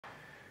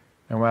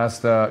And as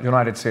the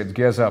United States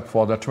gears up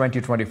for the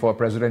 2024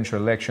 presidential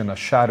election, a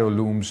shadow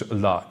looms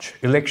large.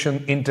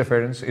 Election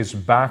interference is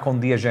back on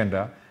the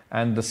agenda,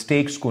 and the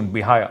stakes couldn't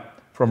be higher.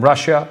 From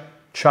Russia,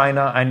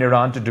 China and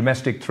Iran to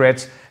domestic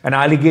threats and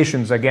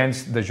allegations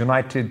against the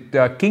United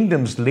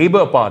Kingdom's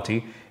Labour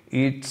Party,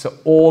 it's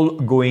all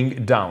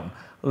going down.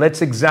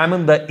 Let's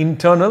examine the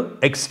internal,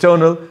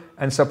 external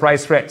and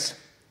surprise threats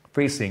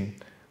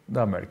facing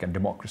the American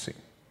democracy.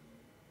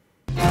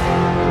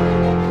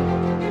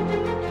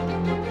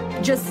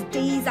 Just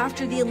days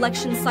after the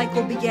election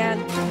cycle began,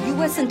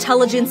 U.S.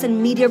 intelligence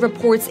and media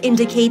reports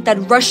indicate that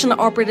Russian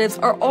operatives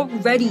are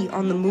already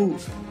on the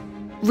move.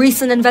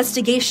 Recent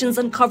investigations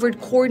uncovered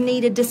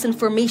coordinated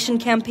disinformation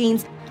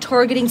campaigns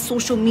targeting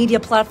social media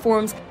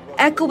platforms,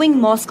 echoing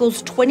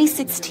Moscow's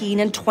 2016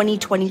 and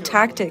 2020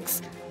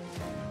 tactics.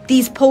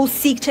 These posts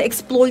seek to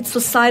exploit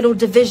societal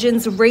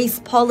divisions, race,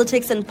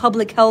 politics, and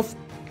public health,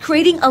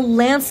 creating a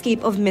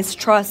landscape of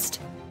mistrust.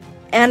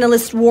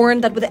 Analysts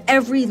warn that with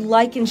every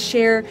like and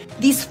share,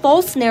 these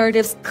false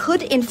narratives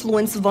could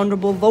influence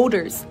vulnerable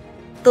voters.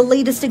 The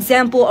latest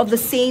example of the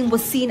same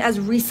was seen as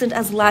recent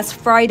as last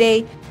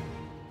Friday.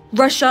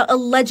 Russia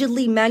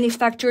allegedly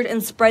manufactured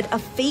and spread a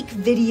fake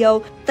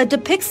video that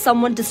depicts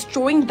someone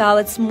destroying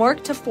ballots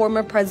marked to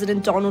former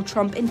President Donald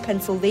Trump in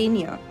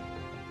Pennsylvania.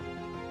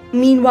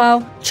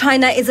 Meanwhile,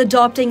 China is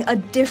adopting a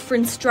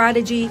different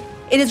strategy.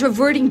 It is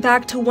reverting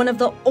back to one of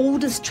the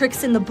oldest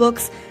tricks in the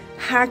books,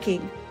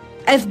 hacking.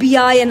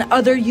 FBI and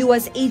other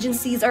U.S.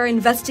 agencies are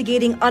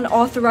investigating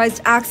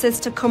unauthorized access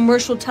to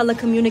commercial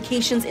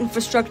telecommunications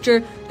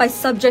infrastructure by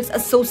subjects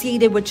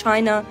associated with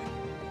China.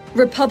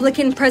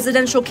 Republican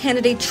presidential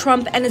candidate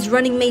Trump and his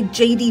running mate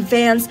J.D.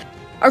 Vance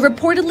are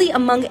reportedly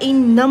among a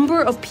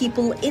number of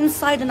people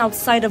inside and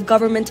outside of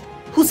government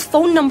whose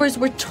phone numbers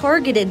were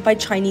targeted by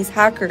Chinese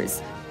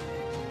hackers.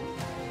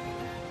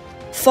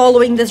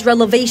 Following this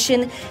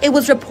revelation, it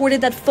was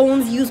reported that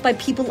phones used by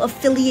people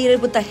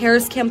affiliated with the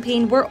Harris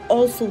campaign were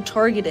also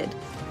targeted.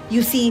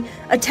 You see,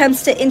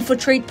 attempts to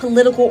infiltrate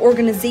political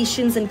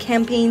organizations and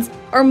campaigns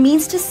are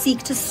means to seek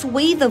to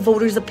sway the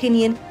voters'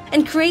 opinion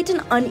and create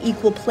an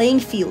unequal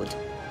playing field.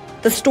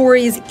 The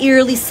story is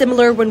eerily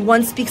similar when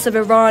one speaks of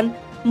Iran.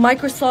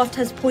 Microsoft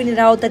has pointed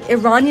out that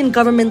Iranian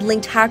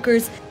government-linked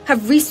hackers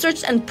have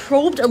researched and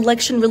probed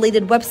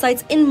election-related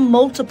websites in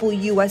multiple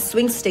U.S.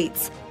 swing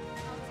states.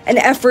 An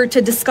effort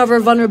to discover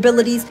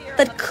vulnerabilities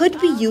that could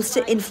be used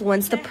to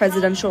influence the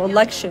presidential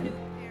election.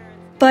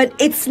 But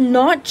it's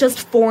not just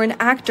foreign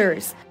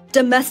actors.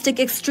 Domestic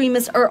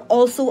extremists are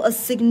also a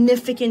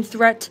significant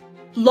threat.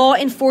 Law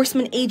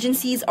enforcement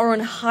agencies are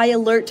on high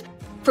alert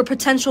for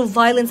potential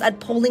violence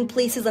at polling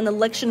places and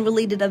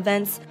election-related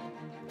events.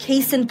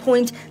 Case in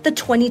point, the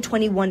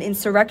 2021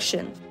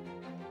 insurrection.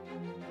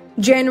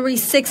 January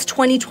 6,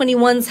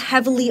 2021's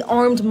heavily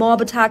armed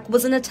mob attack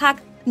was an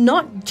attack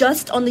not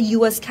just on the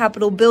U.S.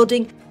 Capitol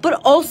building,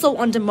 but also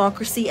on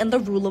democracy and the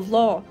rule of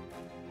law.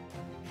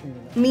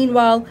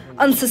 Meanwhile,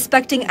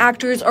 unsuspecting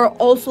actors are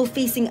also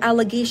facing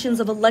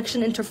allegations of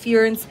election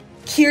interference.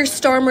 Keir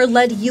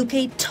Starmer-led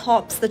UK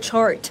tops the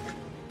chart.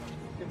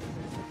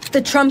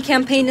 The Trump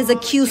campaign has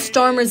accused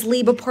Starmer's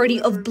Labour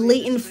Party of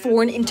blatant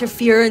foreign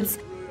interference.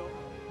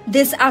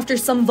 This after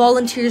some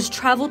volunteers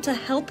traveled to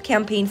help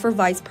campaign for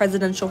Vice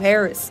Presidential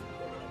Harris.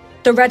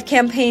 The Red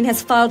campaign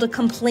has filed a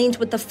complaint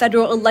with the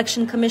Federal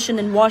Election Commission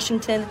in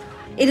Washington.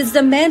 It is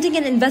demanding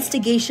an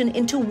investigation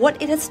into what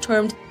it has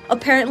termed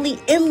apparently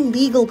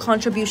illegal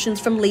contributions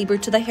from Labour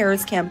to the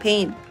Harris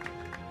campaign.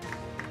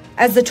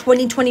 As the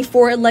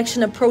 2024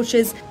 election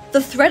approaches,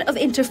 the threat of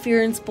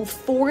interference, both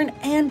foreign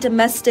and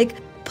domestic,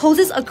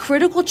 poses a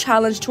critical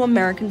challenge to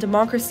American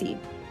democracy.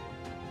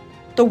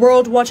 The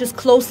world watches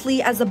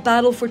closely as the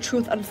battle for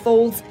truth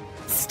unfolds.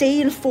 Stay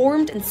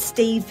informed and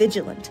stay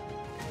vigilant.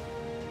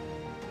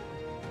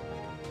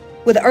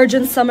 With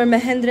Arjun Samar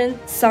Mahendran,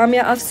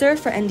 Samia Afsar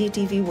for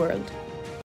NDTV World.